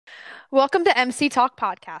Welcome to MC Talk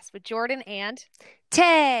Podcast with Jordan and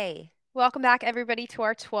Tay! welcome back everybody to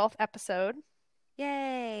our 12th episode.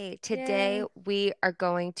 Yay! Today Yay. we are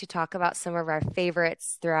going to talk about some of our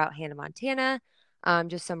favorites throughout Hannah Montana.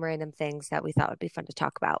 Just some random things that we thought would be fun to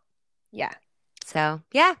talk about. Yeah. So,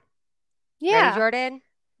 yeah. Ready, Yeah. Jordan?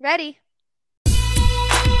 Ready?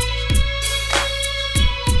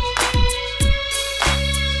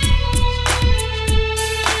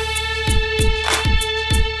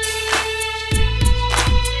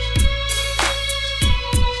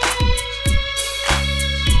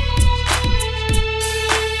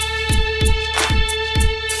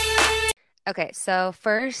 Okay, so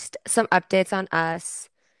first, some updates on us.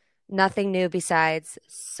 Nothing new besides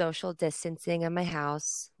social distancing in my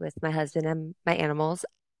house with my husband and my animals.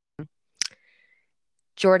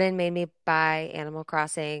 Jordan made me buy Animal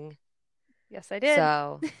Crossing, Yes, I did.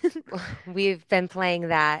 so we've been playing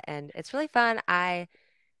that and it's really fun. I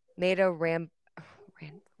made a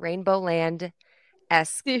Rainbow Land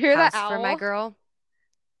esque Do you hear that house for my owl? girl.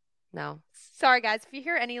 No. Sorry guys, if you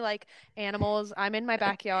hear any like animals, I'm in my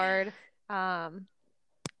backyard. Um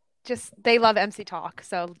just they love MC Talk,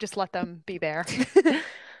 so just let them be there.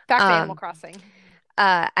 Back to Animal Um, Crossing.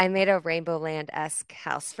 I made a Rainbow Land esque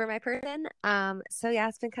house for my person. So yeah,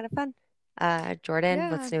 it's been kind of fun. Jordan,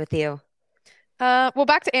 Yeah. what's new with you? Well,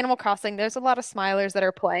 back to Animal Crossing. There's a lot of Smilers that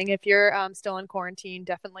are playing. If you're still in quarantine,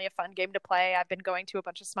 definitely a fun game to play. I've been going to a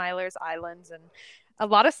bunch of Smilers islands, and a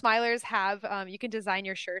lot of Smilers have you can design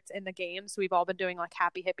your shirts in the game. So we've all been doing like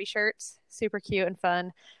happy hippie shirts, super cute and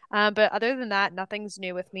fun. But other than that, nothing's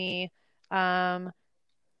new with me. Um,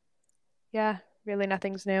 yeah, really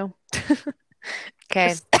nothing's new. Okay.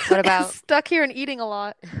 Just What about stuck here and eating a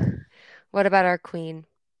lot. what about our queen?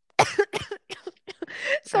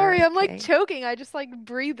 Sorry, I'm like Okay. choking. I just like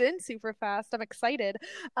breathe in super fast. I'm excited.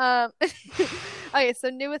 Okay, so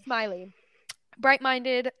new with Miley.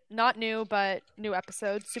 Bright-minded, not new, but new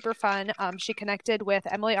episode, super fun. She connected with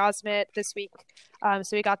Emily Osment this week, so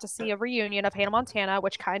we got to see a reunion of Hannah Montana,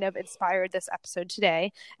 which kind of inspired this episode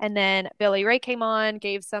today. And then Billy Ray came on,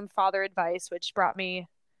 gave some father advice, which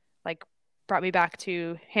like brought me back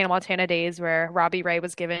to Hannah Montana days where Robbie Ray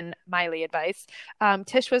was giving Miley advice.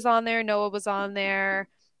 Tish was on there, Noah was on there,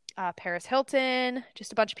 Paris Hilton,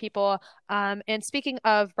 just a bunch of people. And speaking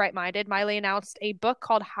of Bright Minded, Miley announced a book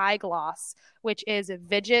called High Gloss, which is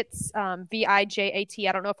Vidget's Vijat.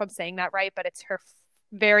 I don't know if I'm saying that right, but it's her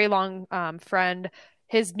very long friend.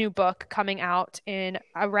 His new book coming out in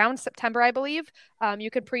around September, I believe.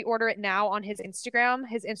 You can pre-order it now on his Instagram.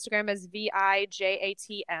 His Instagram is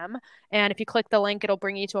Vijatm, and if you click the link, it'll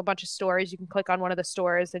bring you to a bunch of stores. You can click on one of the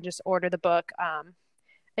stores and just order the book.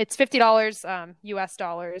 It's $50 US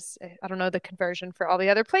dollars. I don't know the conversion for all the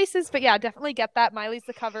other places, but yeah, definitely get that. Miley's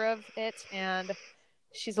the cover of it, and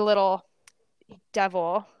she's a little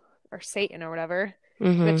devil or Satan or whatever,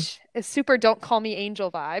 Mm-hmm. which is super don't call me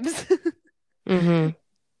angel vibes. Mm-hmm.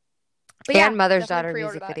 But yeah, And Mother's definitely Daughter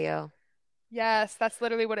pre-order music that. video. Yes, that's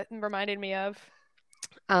literally what it reminded me of.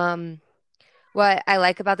 Um, what I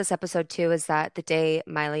like about this episode too is that the day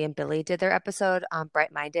Miley and Billy did their episode on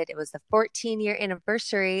Bright Minded, it was the 14-year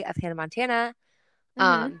anniversary of Hannah Montana. Mm-hmm.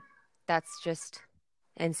 Um, that's just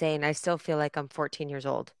insane. I still feel like I'm 14 years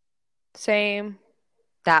old. Same.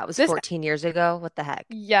 That was This, 14 years ago. What the heck?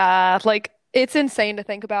 yeah, like it's insane to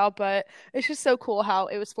think about, but it's just so cool how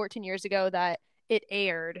it was 14 years ago that it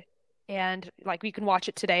aired and like we can watch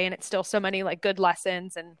it today and it's still so many like good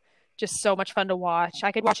lessons and just so much fun to watch.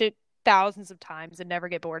 I could watch it thousands of times and never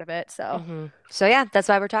get bored of it. So So yeah, that's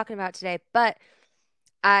why we're talking about today. But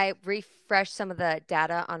I refreshed some of the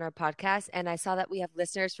data on our podcast and I saw that we have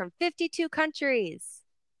listeners from 52 countries.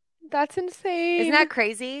 that's Isn't that insane.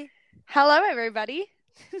 crazy? Hello, everybody.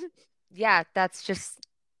 Yeah, that's just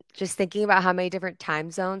thinking about how many different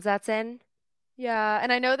time zones that's in. Yeah,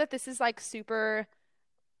 and I know that this is like super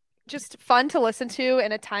just fun to listen to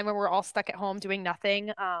in a time when we're all stuck at home doing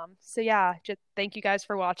nothing. So yeah, just thank you guys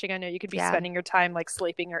for watching. I know you could be Yeah. spending your time like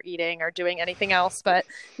sleeping or eating or doing anything else, but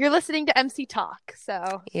you're listening to MC Talk.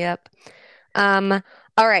 So Yep. Um,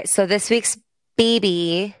 all right, so this week's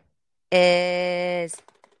baby is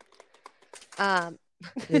um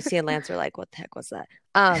Lucy and Lance are like, what the heck was that?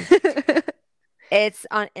 It's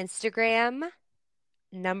on Instagram.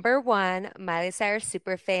 Number one, Miley Cyrus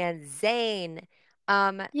super fan Zayn.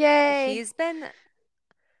 Um, Yay. he's been,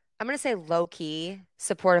 I'm gonna say low key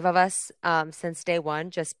supportive of us since day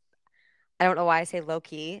one. Just I don't know why I say low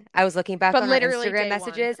key. I was looking back But on our literally Instagram day one.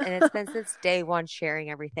 messages and it's been since day one sharing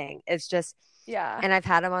everything. It's just, Yeah. and I've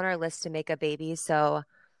had him on our list to make a baby, so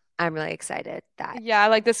I'm really excited that. Yeah,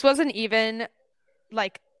 like this wasn't even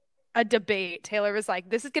like a debate. Taylor was like,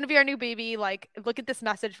 "This is gonna be our new baby. Like, look at this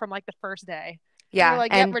message from like the first day." And we're Yeah,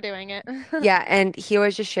 like, "Yep, and we're doing it." yeah, and he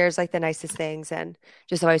always just shares like the nicest things and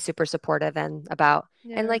just always super supportive and about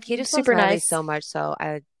and Yeah, like he just loves super Miley nice. so much, so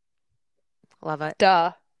I love it.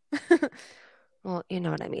 Duh. Well, you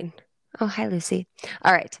know what I mean. Oh, hi Lucy.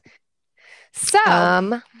 All right. So,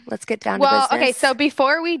 Let's get down to well, okay, so business.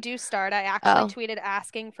 before we do start, I actually Oh, tweeted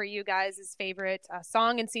asking for you guys' favorite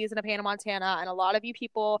song and season of Hannah Montana, and a lot of you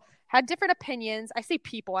people had different opinions. I say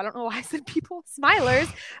people, I don't know why I said people,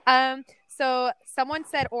 smilers. So someone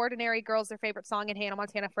said Ordinary Girls, their favorite song, and Hannah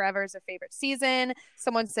Montana Forever is their favorite season.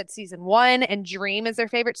 Someone said season one, and Dream is their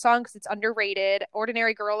favorite song because it's underrated.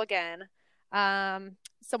 Ordinary Girl again.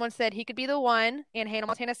 Someone said He Could Be the One and Hannah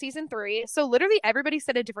Montana season three. So literally everybody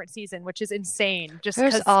said a different season, which is insane. Just they're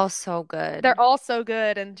because all so good. they're all so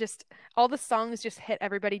good and just all the songs just hit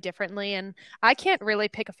everybody differently. And I can't really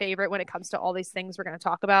pick a favorite when it comes to all these things we're going to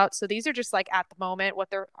talk about. So these are just like at the moment what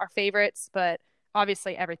they're our favorites, but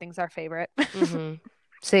obviously everything's our favorite. Mm-hmm.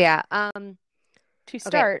 So yeah, To okay,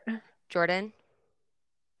 start, Jordan.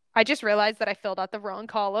 I just realized that I filled out the wrong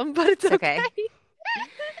column, but it's It's okay. okay.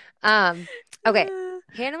 Um, okay.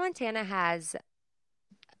 Hannah Montana has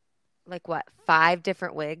like what, 5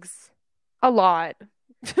 different wigs? A lot.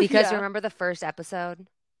 Because Yeah. remember the first episode?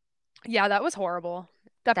 Yeah, that was horrible.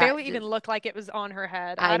 That That barely even looked like it was on her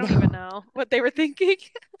head. I I don't even know. know what they were thinking.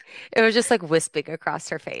 It was just like wisping across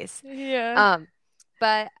her face. Yeah. Um,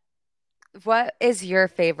 but what is your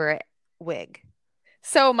favorite wig?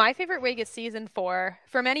 So my favorite wig is season four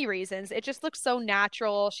for many reasons. It just looks so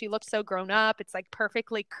natural. She looks so grown up. It's like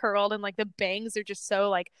perfectly curled and like the bangs are just so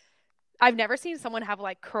like I've never seen someone have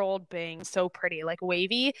like curled bangs so pretty, like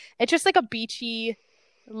wavy. It's just like a beachy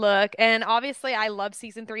look. And obviously I love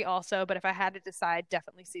season three also, but if I had to decide,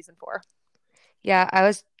 definitely season four. Yeah, I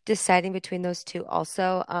was deciding between those two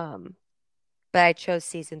also. But I chose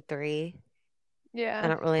season 3. I Yeah.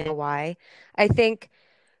 don't really know why. I think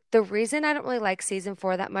the reason I don't really like season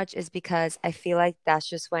 4 that much is because I feel like that's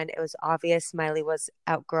just when it was obvious Miley was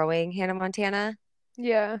outgrowing Hannah Montana.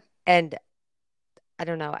 Yeah. And I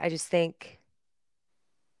don't know. I just think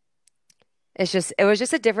it was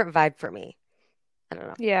just a different vibe for me. I don't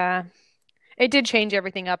know. Yeah. It did change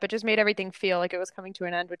everything up. It just made everything feel like it was coming to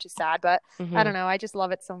an end, which is sad, but I Hmm. don't know. I just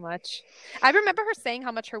love it so much. I remember her saying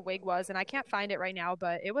how much her wig was, and I can't find it right now,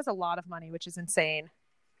 but it was a lot of money, which is insane.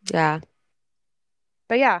 Yeah.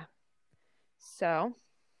 But yeah. So,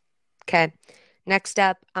 Okay. Next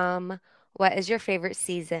up, what is your favorite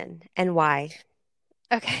season and why?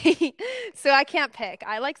 okay. So I can't pick.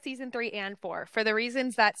 I like season three and four for the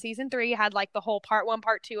reasons that season three had like the whole part one,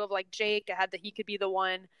 part two of like Jake. It had the He Could Be the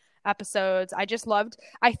One episodes. I just loved,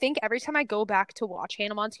 I think every time I go back to watch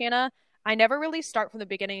Hannah Montana, I never really start from the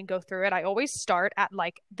beginning and go through it. I always start at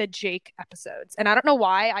like the Jake episodes. And I don't know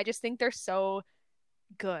why. I just think they're so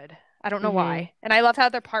good. I don't know Hmm. why. And I love how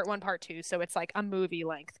they're part one, part two. So it's like a movie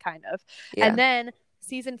length kind of. And Yeah. then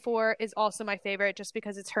season four is also my favorite just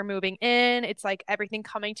because it's her moving in. It's like everything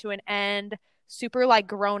coming to an end, super like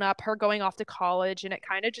grown up, her going off to college. And it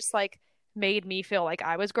kind of just like made me feel like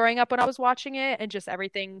I was growing up when I was watching it. And just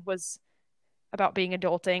everything was about being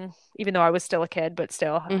adulting, even though I was still a kid, but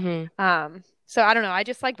still. Hmm. So I don't know. I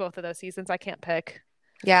just like both of those seasons. I can't pick.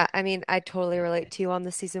 Yeah. I mean, I totally relate to you on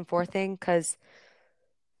the season 4 thing because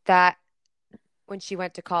that when she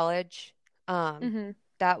went to college, um, Mm-hmm.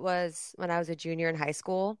 that was when I was a junior in high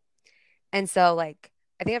school. And so like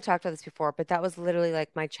I think I've talked about this before, but that was literally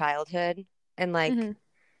like my childhood and like Mm-hmm.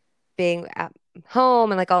 being at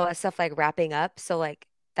home and like all that stuff like wrapping up. So like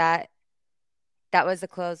that that was the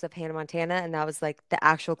close of Hannah Montana and that was like the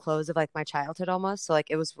actual close of like my childhood almost. So like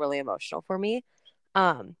it was really emotional for me.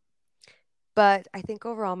 Um, but I think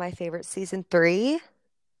overall my favorite season 3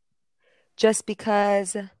 just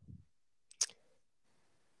because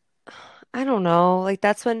I don't know, like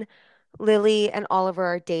that's when Lily and Oliver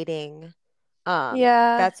are dating.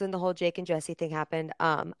 Yeah. That's when the whole Jake and Jesse thing happened.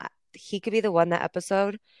 He Could Be the One, that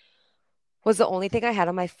episode was the only thing I had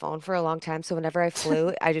on my phone for a long time. So whenever I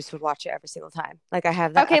flew, I just would watch it every single time. Like I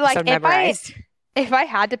have that Okay, like episode memorized. if I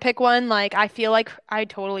had to pick one, like I feel like I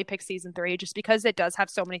totally pick season three just because it does have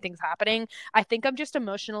so many things happening. I think I'm just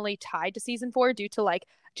emotionally tied to season four due to like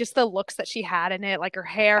just the looks that she had in it, like her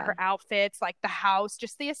hair, Yeah. her outfits, like the house,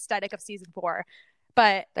 just the aesthetic of season four.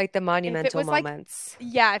 But Like the if it monumental was like, moments.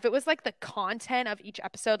 yeah, if it was like the content of each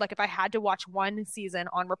episode, like if I had to watch one season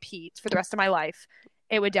on repeat for the rest of my life,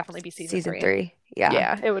 it would definitely be season Season three. 3. Yeah.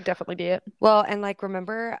 Yeah, it would definitely be it. Well, and like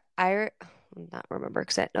remember, not remember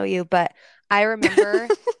because I don't know you, but I remember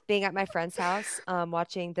being at my friend's house,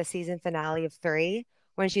 watching the season finale of 3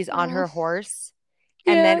 when she's on Oh, her horse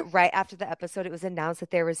And Yeah. then right after the episode, it was announced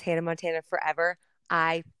that there was Hannah Montana Forever.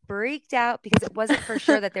 I freaked out because it wasn't for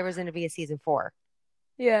sure that there was going to be a season 4.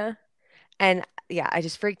 Yeah. And yeah, I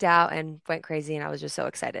just freaked out and went crazy, and I was just so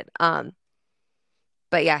excited.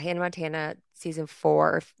 But yeah, Hannah Montana season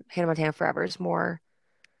 4, Hannah Montana Forever is more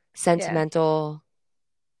Yeah. sentimental,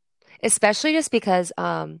 especially just because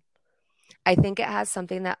I think it has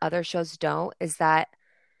something that other shows don't, is that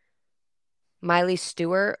Miley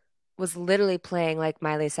Stewart was literally playing like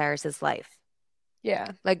Miley Cyrus's life.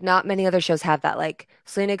 Yeah. Like not many other shows have that. Like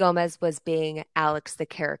Selena Gomez was being Alex the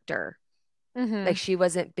character. Hmm. Like she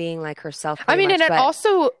wasn't being like herself I pretty mean, and much, it but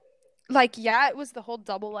also, like, yeah, it was the whole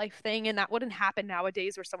double life thing, and that wouldn't happen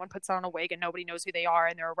nowadays where someone puts on a wig and nobody knows who they are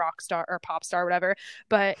and they're a rock star or pop star or whatever.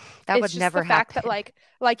 But that it's would just the never fact that, happen.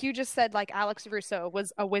 like you just said, like Alex Russo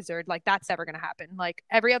was a wizard. Like that's never gonna happen. Like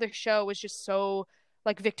every other show was just so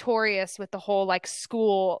like victorious with the whole like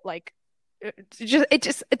school like.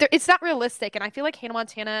 It's not realistic, and I feel like Hannah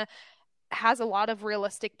Montana has a lot of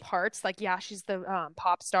realistic parts. Like, yeah, she's the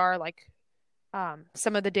pop star, like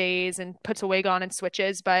some of the days and puts a wig on and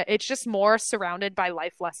switches, but it's just more surrounded by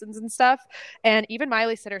life lessons and stuff. And even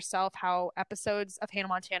Miley said herself how episodes of Hannah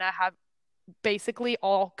Montana have basically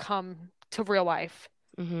all come to real life,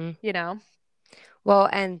 Hmm. you know? Well,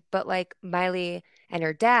 but like Miley and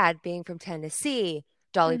her dad being from Tennessee,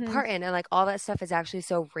 Dolly Mm-hmm. Parton, and like all that stuff is actually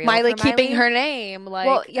so real Miley for keeping Miley. her name,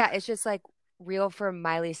 Well, like, yeah, it's just like real for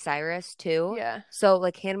Miley Cyrus too. yeah, So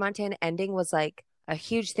like Hannah Montana ending was like a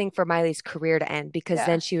huge thing for Miley's career to end because then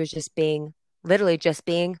yeah. she was just being literally just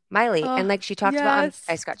being Miley. And Oh, like she talked about on I yes.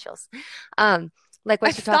 just got chills. Um, like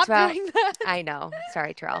what she talked Stop about, doing that. I know,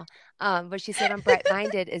 sorry, Terrell. What she said on Bright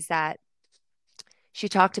Minded is that she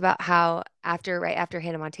talked about how right after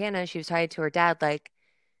Hannah Montana, she was talking to her dad, like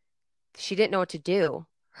she didn't know what to do.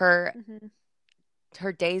 Mm-hmm.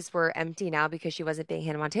 Her days were empty now because she wasn't being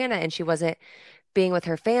Hannah Montana and she wasn't being with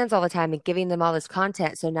her fans all the time and giving them all this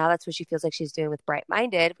content. So now that's what she feels like she's doing with Bright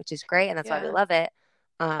Minded, which is great, and that's why we Yeah. love it.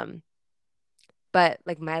 Um, but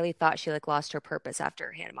like Miley thought she like lost her purpose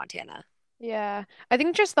after Hannah Montana. Yeah. I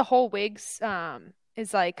think just the whole wigs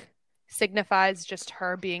is like signifies just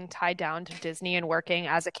her being tied down to Disney and working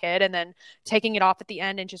as a kid and then taking it off at the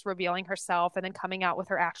end and just revealing herself and then coming out with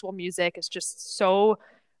her actual music is just so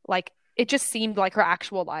like it just seemed like her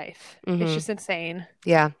actual life. It's Hmm. just insane.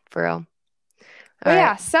 Yeah, for real. All But right.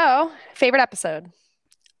 yeah, so favorite episode.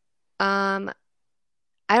 Um,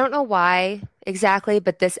 I don't know why exactly,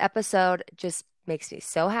 but this episode just makes me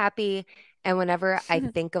so happy. And whenever I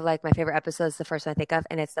think of like my favorite episodes, the first one I think of,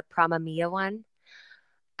 and it's the Prama Mia one.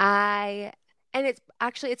 I and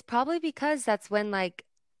it's probably because that's when like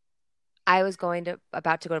I was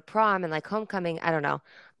about to go to prom and like homecoming. I don't know.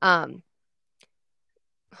 Um,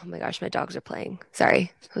 oh my gosh, my dogs are playing.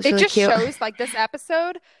 Sorry. It was It really just cute. shows like this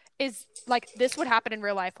episode is like this would happen in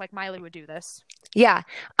real life like Miley would do this. Yeah.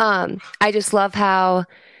 I just love how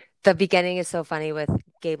the beginning is so funny with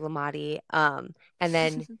Gabe Lamati. And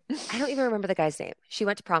then I don't even remember the guy's name. She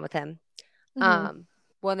went to prom with him. Hmm.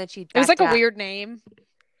 Well, and then she It was like backed a out. weird name.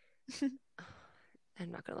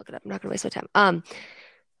 I'm not gonna look it up. I'm not gonna waste my time.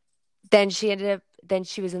 Then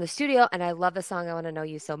she was in the studio, and I love the song I Want to Know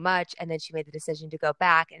You so much. And then she made the decision to go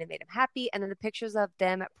back, and it made him happy. And then the pictures of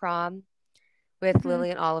them at prom with Hmm. Lily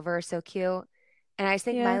and Oliver are so cute. And I just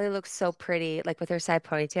think Yeah. Miley looks so pretty, like with her side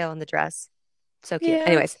ponytail and the dress. So cute. Yeah.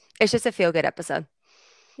 Anyways, it's just a feel good episode.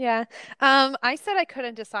 Yeah. I said I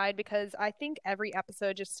couldn't decide because I think every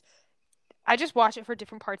episode just I just watch it for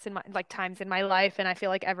different parts in my like times in my life and I feel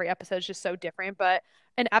like every episode is just so different, but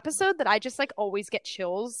an episode that I just like always get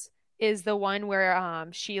chills is the one where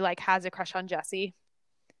she like has a crush on Jesse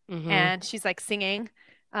Hmm. and she's like singing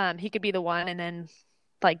he could be the one and then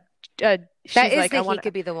like That she's is like I the He want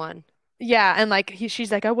Could Be the One. yeah, and like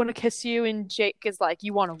she's like, I want to kiss you, and Jake is like,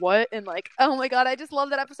 you want to what? And like, oh my god, I just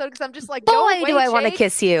love that episode because I'm just like, go Boy, do away, I want to Jake.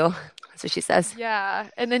 kiss you. That's what she says. Yeah,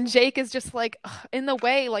 and then Jake is just like, "Ugh, in the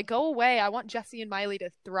way, like, go away. I want Jesse and Miley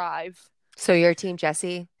to thrive So you're team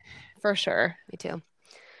Jesse? for sure. Me too.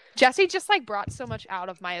 Jesse just like brought so much out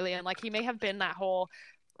of Miley, and like he may have been that whole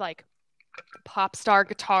like pop star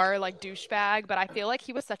guitar like douchebag, but I feel like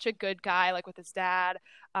he was such a good guy, like with his dad.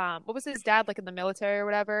 What was his dad like in the military or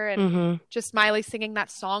whatever? And Hmm. just Miley singing that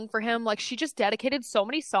song for him. Like she just dedicated so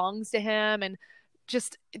many songs to him and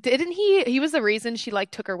just didn't he was the reason she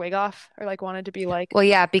like took her wig off or like wanted to be like Well,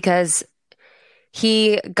 yeah, because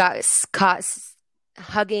he got caught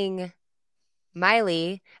hugging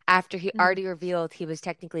Miley after he mhm. already revealed he was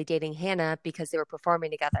technically dating Hannah because they were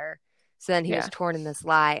performing together. So then he was Yeah. torn in this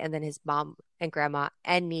lie, and then his mom and grandma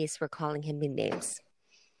and niece were calling him mean names.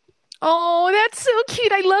 Oh, that's so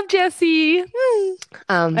cute. I love Jesse.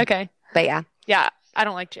 Um, Okay. but yeah, Yeah, I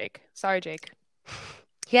don't like Jake. Sorry, Jake.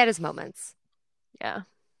 he had his moments. Yeah.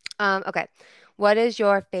 Okay. What is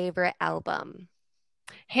your favorite album?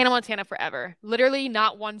 Hannah Montana forever. Literally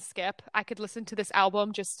not one skip. I could listen to this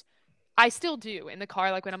album just I still do in the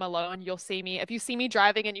car, like when I'm alone, you'll see me. If you see me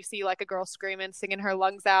driving and you see like a girl screaming, singing her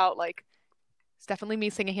lungs out, like it's definitely me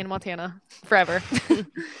singing Hannah Montana forever.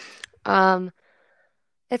 Um,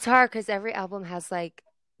 it's hard because every album has like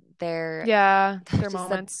their Yeah, their just the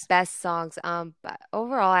moments. best songs. But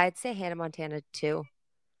overall, I'd say Hannah Montana too,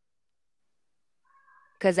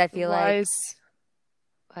 because I feel like Wise.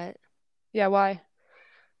 what? Yeah, why?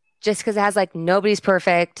 Just because it has like Nobody's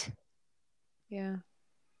Perfect, Yeah.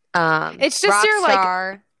 It's just your like,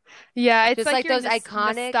 Rockstar, yeah, it's just like like your those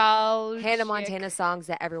iconic Hannah nostalgic. Montana songs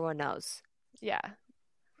that everyone knows. Yeah,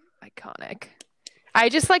 iconic. I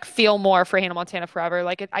just like feel more for Hannah Montana forever.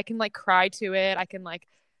 Like I can like cry to it. I can like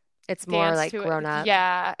It's more dance like to grown it. up.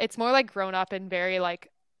 Yeah, it's more like grown up and very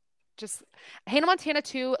like just Hannah Montana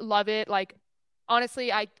too. Love it. Like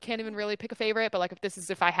honestly, I can't even really pick a favorite, but like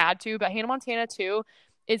if I had to, but Hannah Montana too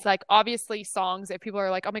is like obviously songs that people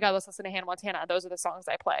are like, oh my God, let's listen to Hannah Montana. Those are the songs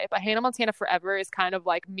I play. But Hannah Montana Forever is kind of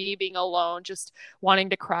like me being alone, just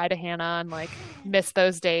wanting to cry to Hannah and like miss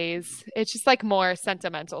those days. It's just like more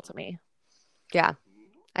sentimental to me. Yeah,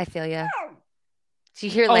 I feel you. Do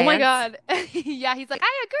you hear Oh my Lance? God. Yeah, he's like,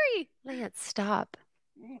 I agree. Lance, stop.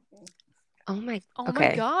 Oh my. Oh my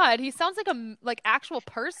Okay. God. He sounds like a like actual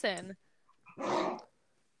person.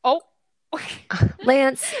 Oh.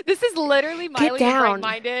 Lance, This is literally get Miley and Bright down.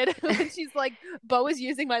 Minded when she's like, Bo is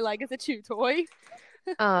using my leg as a chew toy.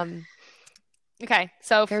 Um, Okay,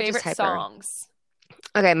 so they're just favorite hyper. songs.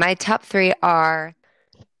 Okay, my top three are.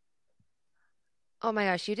 Oh my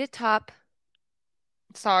gosh, you did top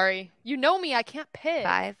Sorry. You know me, I can't pick.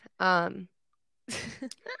 five.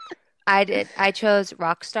 I did. I chose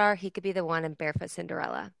Rockstar. He could be the one in Barefoot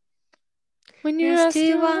Cinderella. When you Yes, do ask you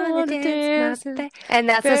you wanna wanna dance, my dance, babe? And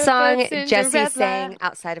that's the barefoot song Jesse sang Cinderella.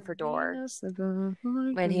 outside of her door Oh,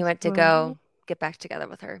 when he went to go get back together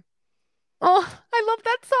with her. I love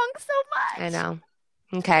that song so I much. know.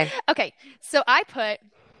 Okay. Okay, so I put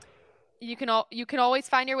you can always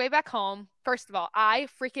find your way back home. First of all, I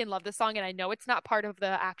freaking love this song, and I know it's not part of the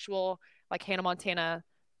actual like Hannah Montana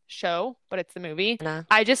show, but it's the movie. Anna.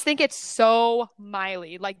 I just think it's so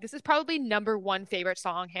Miley. Like this is probably number one favorite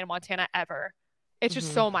song Hannah Montana ever. It's just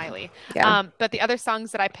Hmm. so Miley. Yeah. But the other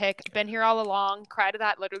songs that I pick, Been Here All Along, cry to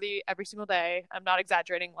that literally every single day. I'm not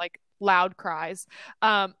exaggerating, like loud cries.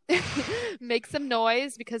 Um, Make Some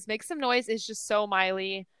Noise because Make Some Noise is just so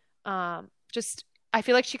Miley. Just I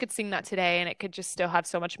feel like she could sing that today and it could just still have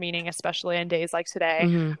so much meaning, especially in days like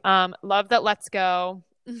today. Hmm. Love that Let's Go.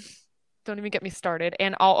 Don't even get me started.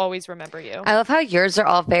 And I'll always remember you. I love how yours are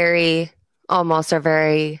all very, almost are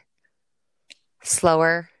very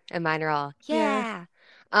slower, and mine are all, Yeah.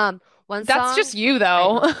 yeah. One That's song, just you I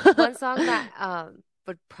though. know. One song that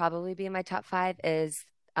would probably be in my top five is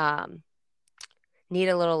Need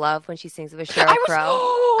a Little Love when she sings with Sheryl I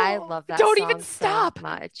Crow. I was love that don't even song so stop.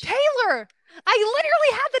 much. Taylor. I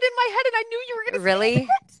literally had that in my head and I knew you were gonna sing Really? it.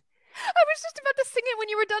 I was just about to sing it when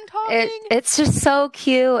you were done talking. It's just so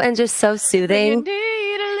cute and just so But you soothing.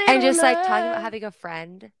 need a And little just like talking about love. having a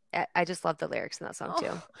friend. I just love the lyrics in that song too.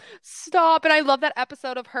 Oh, stop. And I love that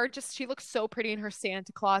episode of her. Just she looks so pretty in her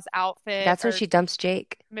Santa Claus outfit That's when or she dumps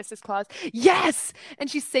Jake. Mrs. Claus. Yes. And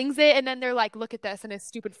she sings it and then they're like, look at this and his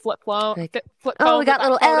stupid Like, flip oh, we phone with got that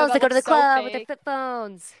little photo elves that that go to looks the so club with their fake. flip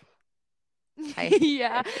phones. Hi.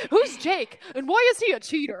 Yeah. Who's Jake? And why is he a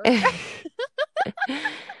cheater?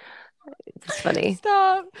 It's funny.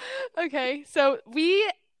 Stop. Okay. So we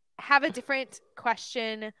have a different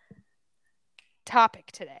question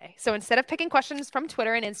topic today. So instead of picking questions from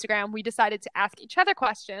Twitter and Instagram, we decided to ask each other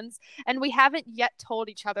questions, and we haven't yet told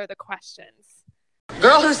each other the questions.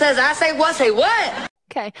 Girl who says I say what, say what?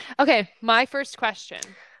 Okay. Okay. My first question.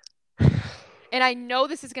 And I know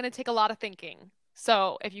this is going to take a lot of thinking.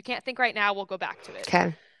 So if you can't think right now, we'll go back to it.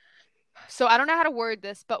 Okay. So I don't know how to word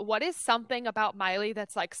this, but what is something about Miley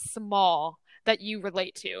that's like small that you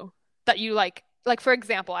relate to? That you like for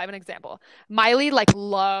example, I have an example. Miley like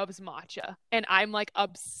loves matcha and I'm like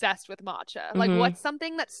obsessed with matcha. Like Hmm. what's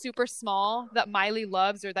something that's super small that Miley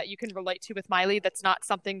loves or that you can relate to with Miley that's not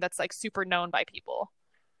something that's like super known by people?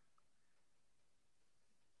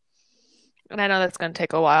 And I know that's going to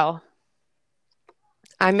take a while.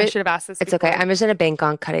 I should have asked this It's okay. before. I'm just gonna bank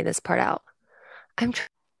on cutting this part out. I'm trying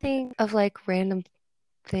to think of like random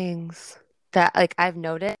things that like I've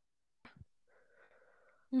noticed.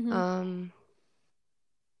 Mhm. Um,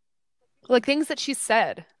 Like things that she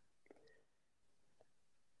said.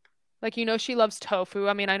 Like, you know, she loves tofu.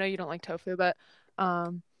 I mean, I know you don't like tofu, but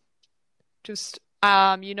um just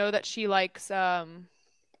you know that she likes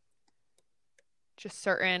just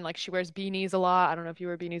certain, like, she wears beanies a lot. I don't know if you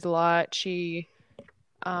wear beanies a lot. She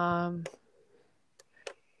um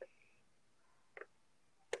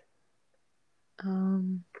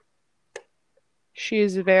um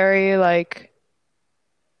she's very like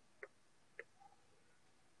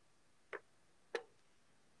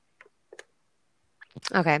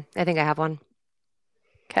Okay, I think I have one.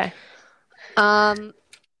 okay.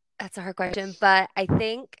 That's a hard question, but I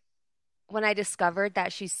think when I discovered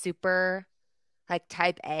that she's super like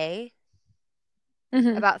type A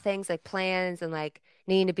Hmm. about things like plans and like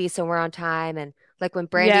needing to be somewhere on time, and like when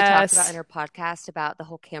Brandy talked about in Yes. her podcast about the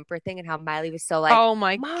whole camper thing and how Miley was so like, Oh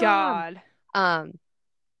my "Mom." God. Um,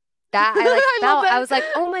 that I like I love felt, I that. was like,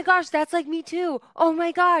 "Oh my gosh, that's like me too. Oh my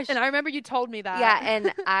And gosh." I remember you told me that. Yeah,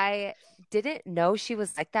 and I didn't know she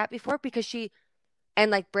was like that before because and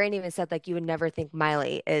like Brandy even said like you would never think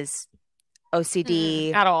Miley is Mm-mm,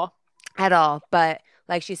 OCD at all. at all, but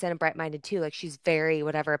like she said in Bright Minded too, like she's very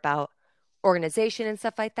whatever about organization and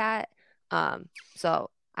stuff like that. So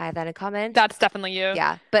I have that in common. That's definitely you.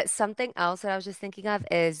 Yeah, but something else that I was just thinking of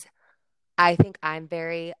is I think I'm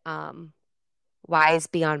very wise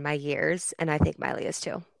beyond my years, and I think Miley is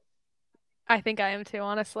too. I think I am too,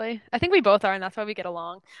 honestly. I think we both are, and that's why we get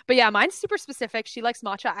along. But yeah, mine's super specific. She likes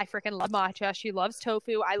matcha. I freaking love matcha. She loves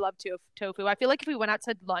tofu. I love tofu. I feel like if we went out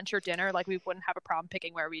to lunch or dinner, like, we wouldn't have a problem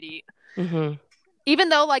picking where we'd eat. Hmm. Even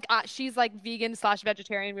though, like, she's like vegan slash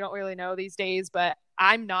vegetarian, we don't really know these days, but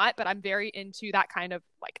I'm not. But I'm very into that kind of,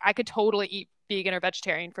 like, I could totally eat vegan or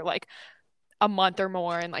vegetarian for like a month or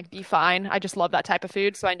more and like be fine. I just love that type of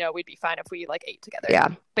food, so I know we'd be fine if we like ate together. Yeah.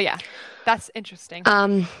 But yeah, that's interesting.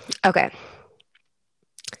 Okay.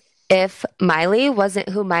 If Miley wasn't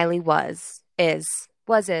who Miley is,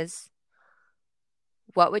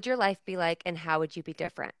 what would your life be like and how would you be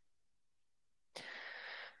different?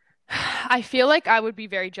 I feel like I would be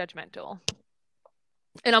very judgmental.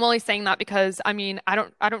 And I'm only saying that because, I mean, I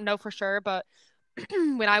don't know for sure, but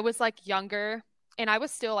when I was like younger, and I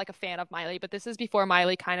was still like a fan of Miley, but this is before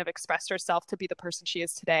Miley kind of expressed herself to be the person she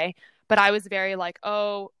is today. But I was very like,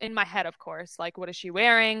 oh, in my head, of course, like, what is she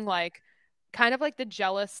wearing? Like, kind of like the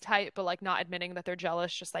jealous type, but like not admitting that they're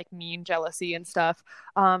jealous, just like mean jealousy and stuff.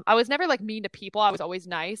 I was never like mean to people. I was always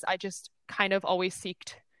nice. I just kind of always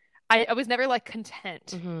seeked. I was never like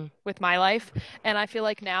content Hmm. with my life. And I feel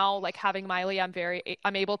like now, like, having Miley, I'm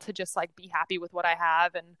able to just like be happy with what I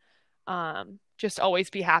have, and just always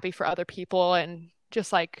be happy for other people, and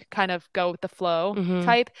just like kind of go with the flow Hmm.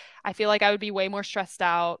 type. I feel like I would be way more stressed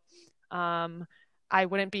out. Um, I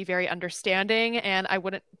wouldn't be very understanding, and I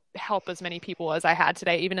wouldn't help as many people as I had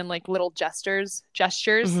today, even in like little gestures.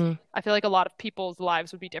 Hmm. I feel like a lot of people's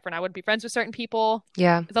lives would be different. I wouldn't be friends with certain people.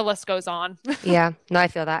 Yeah. The list goes on. Yeah. No, I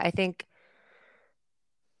feel that. I think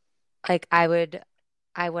like I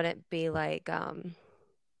wouldn't be like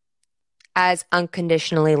as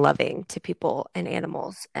unconditionally loving to people and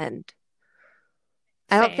animals, and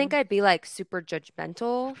I don't think Same. I'd be like super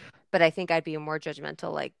judgmental, but I think I'd be more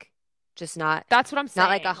judgmental, like just That's what I'm not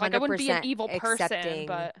like saying. Like, I wouldn't be an 100% evil person, accepting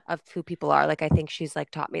but of who people are. Like I think she's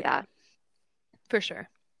like taught me yeah, that. for sure.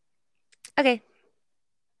 Okay.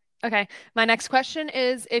 Okay. My next question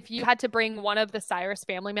is, if you had to bring one of the Cyrus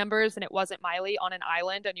family members and it wasn't Miley on an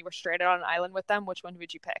island, and you were stranded on an island with them, which one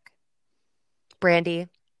would you pick Brandy.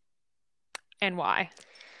 and why?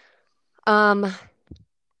 Um,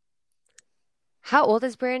 how old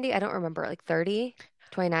is Brandy? I don't remember. Like 30,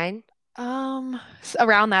 29.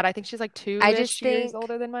 Around that. I think she's like I just 2-ish years think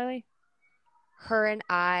older than Miley. her and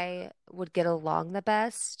I would get along the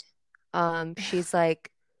best. She's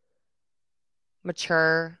like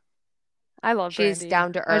mature. I love She's Brandy.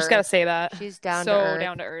 down to I just gotta earth. say that. She's down to So earth.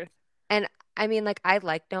 down to earth. And I mean, like, I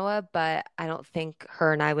like Noah, but I don't think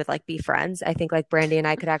her and I would like be friends. I think like Brandy and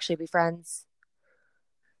I could actually be friends.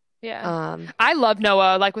 Yeah. I love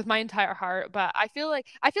Noah like with my entire heart, but I feel like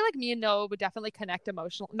me and Noah would definitely connect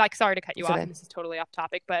emotionally. Like, sorry to cut you It's off, okay. and this is totally off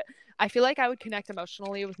topic, but I feel like I would connect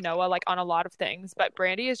emotionally with Noah like on a lot of things. But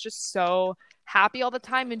Brandy is just so happy all the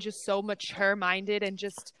time, and just so mature minded, and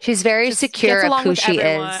She's very just secure gets of along who with she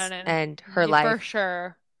everyone, is and and her yeah, for life.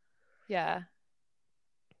 sure. Yeah.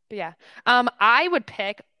 But yeah. I would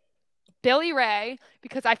pick Billy Ray,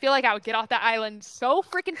 because I feel like I would get off that island so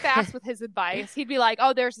freaking fast with his advice. He'd be like,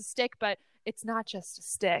 "Oh, there's a stick, but it's not just a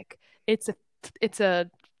stick. It's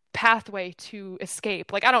a pathway to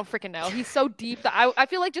escape." Like, I don't freaking know. He's so deep that I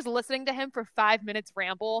feel like just listening to him for 5 minutes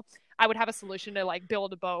ramble, I would have a solution to like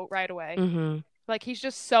build a boat right away. Hmm. Like, he's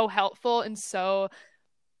just so helpful and so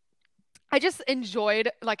I just enjoyed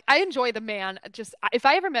like I enjoy the man. Just if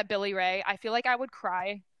I ever met Billy Ray, I feel like I would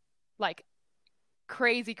cry like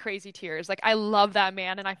crazy, crazy tears. Like I love that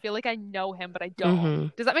man and I feel like I know him, but I don't. Hmm.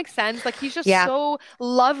 Does that make sense? Like he's just Yeah, so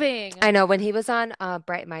loving. I know when he was on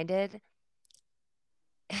Bright Minded.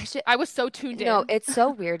 I was so tuned No, in. it's so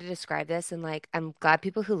weird to describe this, and like I'm glad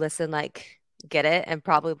people who listen like get it and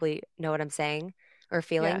probably know what I'm saying or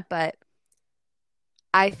Yeah. feeling, but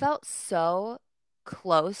I felt so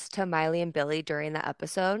close to Miley and Billy during the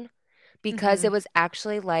episode because Hmm. it was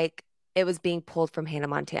actually like it was being pulled from Hannah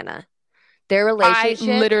Montana. Their I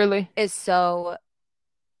relationship literally. is so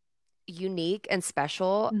unique and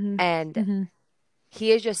special, Hmm. and Hmm.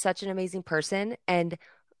 he is just such an amazing person, and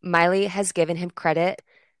Miley has given him credit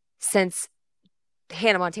since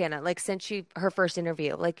Hannah Montana, like since her first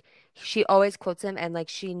interview. Like she always quotes him and like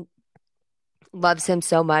she loves him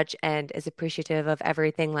so much and is appreciative of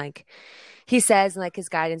everything like he says and like his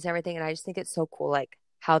guidance and everything. And I just think it's so cool like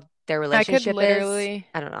how their I could relationship is. literally.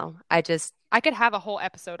 I don't know. I just I could have a whole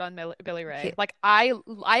episode on Billy he, Ray. Like I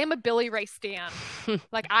am a Billy Ray stan.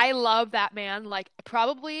 Like I love that man. Like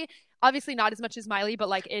probably obviously not as much as Miley, but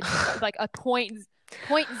like it's like a point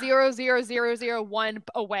 0.00001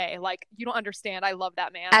 away. Like you don't understand. I love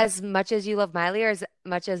that man. as much as you love Miley or as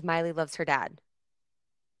much as Miley loves her dad.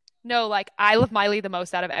 No, like I love Miley the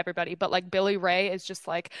most out of everybody, but like Billy Ray is just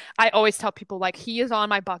like I always tell people like he is on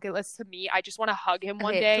my bucket list to me. I just want to hug him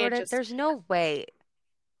one Okay, day and Jordan, just there's no way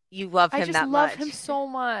you love I him just that love him much. so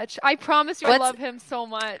much. I promise you I What's love him so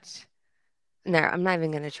much. No, I'm not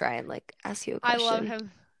even gonna try and like ask you a I love question.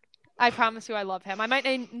 him. I promise you I love him. I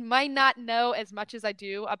might not know as much as I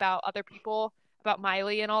do about other people, about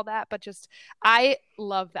Miley and all that, but just I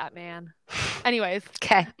love that man. Anyways,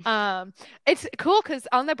 Okay. um, it's cool because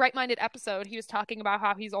on the Bright Minded episode, he was talking about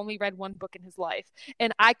how he's only read one book in his life.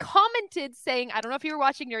 And I commented saying, I don't know if you were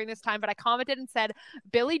watching during this time, but I commented and said,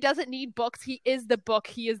 Billy doesn't need books. He is the book.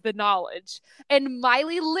 He is the knowledge. And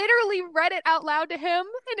Miley literally read it out loud to him.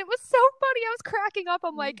 And it was so funny. I was cracking up.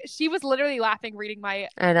 I'm like, she was literally laughing reading my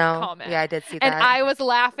I know. comment. Yeah, I did see And that. I was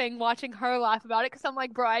laughing watching her laugh about it because I'm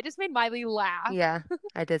like, bro, I just made Miley laugh. Yeah,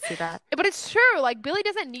 I did see that. But it's true. Like Billy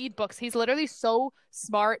doesn't need books. He's literally so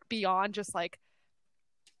smart beyond just like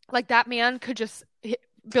that man could just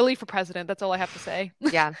Billy for president. That's all I have to say.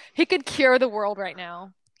 Yeah. He could cure the world right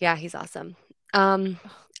now. Yeah, he's awesome. Um,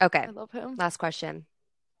 okay. I love him. Last question.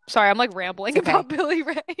 Sorry, I'm like rambling It's okay. about Billy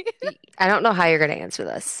Ray. I don't know how you're going to answer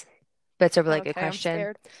this, but it's a really good Okay, I'm question.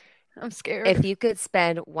 scared. I'm scared. If you could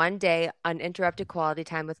spend one day uninterrupted quality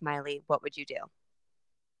time with Miley, what would you do?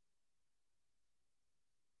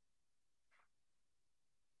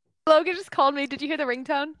 Logan just called me. Did you hear the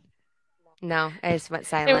ringtone? No, I just went It was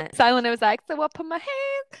silent. silent. It was like, so what? Put my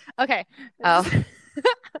hand. Okay. Oh,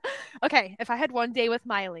 Okay. If I had one day with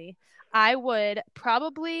Miley, I would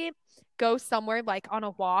probably go somewhere like on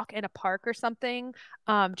a walk in a park or something,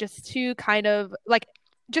 just to kind of like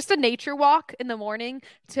just a nature walk in the morning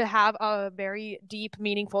to have a very deep,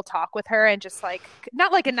 meaningful talk with her and just like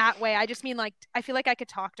not like in that way. I just mean like I feel like I could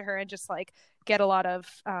talk to her and just like get a lot of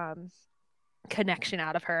connection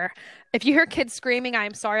out of her. If you hear kids screaming, I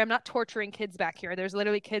am sorry. I'm not torturing kids back here. There's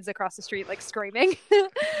literally kids across the street like screaming.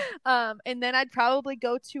 And then I'd probably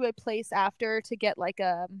go to a place after to get like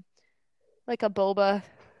a boba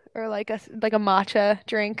or like a matcha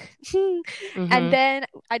drink. And mm-hmm. then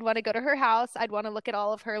I'd want to go to her house. I'd want to look at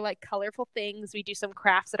all of her like colorful things. We do some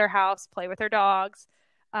crafts at her house, play with her dogs.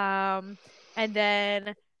 And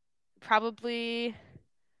then probably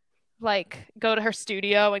like go to her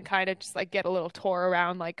studio and kind of just like get a little tour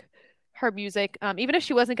around like her music. Even if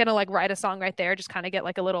she wasn't gonna like write a song right there, just kind of get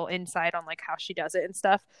like a little insight on like how she does it and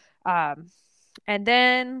stuff. Um, and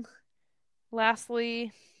then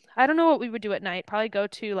lastly, I don't know what we would do at night. Probably go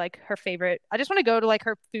to like her favorite. I just want to go to like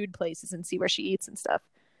her food places and see where she eats and stuff.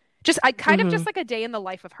 Just I kind of Mm-hmm. just like a day in the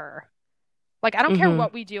life of her. Like I don't care Mm-hmm.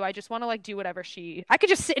 what we do. I just want to like do whatever she. I could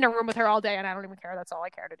just sit in a room with her all day and I don't even care. That's all I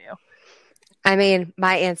care to do. I mean,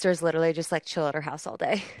 my answer is literally just like chill at her house all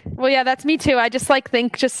day. Well, yeah, that's me too. I just like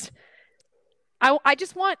think just I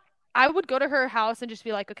just want I would go to her house and just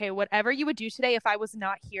be like, okay, whatever you would do today, if I was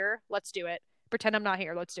not here, let's do it. Pretend I'm not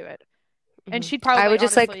here, let's do it. And Mhm. she'd I probably would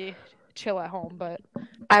just like, honestly chill at home, but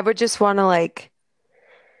I would just want to like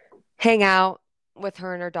hang out with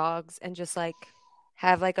her and her dogs and just like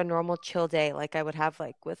have like a normal chill day like I would have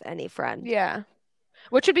like with any friend. yeah.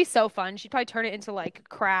 Which would be so fun. She'd probably turn it into like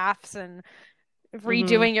crafts and Mm-hmm.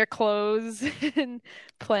 redoing your clothes and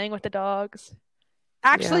playing with the dogs.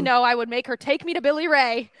 Actually, Yeah. no, I would make her take me to Billy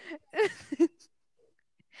Ray so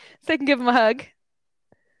I can give him a hug.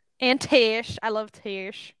 And Tish. I love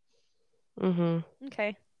Tish. Mm-hmm.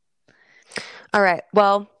 Okay. All right.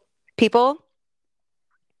 Well, people,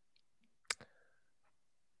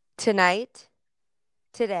 today,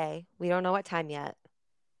 we don't know what time yet.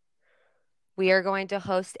 We are going to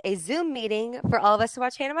host a Zoom meeting for all of us to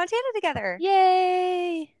watch Hannah Montana together.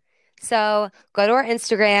 Yay! So go to our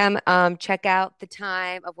Instagram, check out the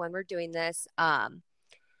time of when we're doing this,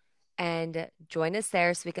 and join us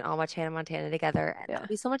there so we can all watch Hannah Montana together. And that'll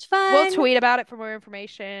be so much fun. We'll tweet about it for more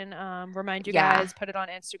information. Remind you Yeah. guys, put it on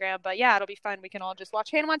Instagram. But yeah, it'll be fun. We can all just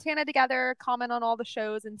watch Hannah Montana together, comment on all the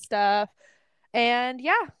shows and stuff. And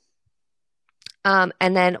yeah.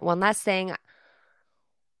 And then one last thing.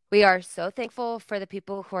 We are so thankful for the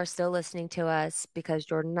people who are still listening to us because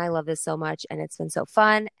Jordan and I love this so much and it's been so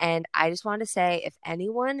fun. And I just want to say if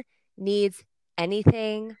anyone needs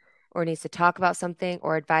anything or needs to talk about something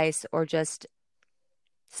or advice or just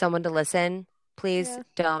someone to listen, please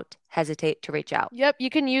don't hesitate to reach out. Yep, you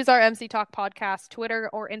can use our MC Talk podcast, Twitter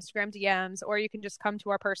or Instagram DMs, or you can just come to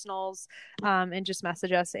our personals and just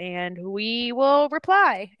message us and we will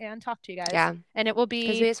reply and talk to you guys. Yeah. And it will be...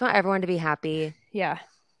 Because we just want everyone to be happy. Yeah.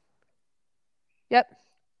 Yep.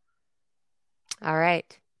 All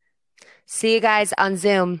right. See you guys on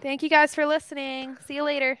Zoom. Thank you guys for listening. See you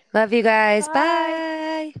later. Love you guys.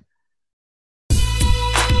 Bye. Bye.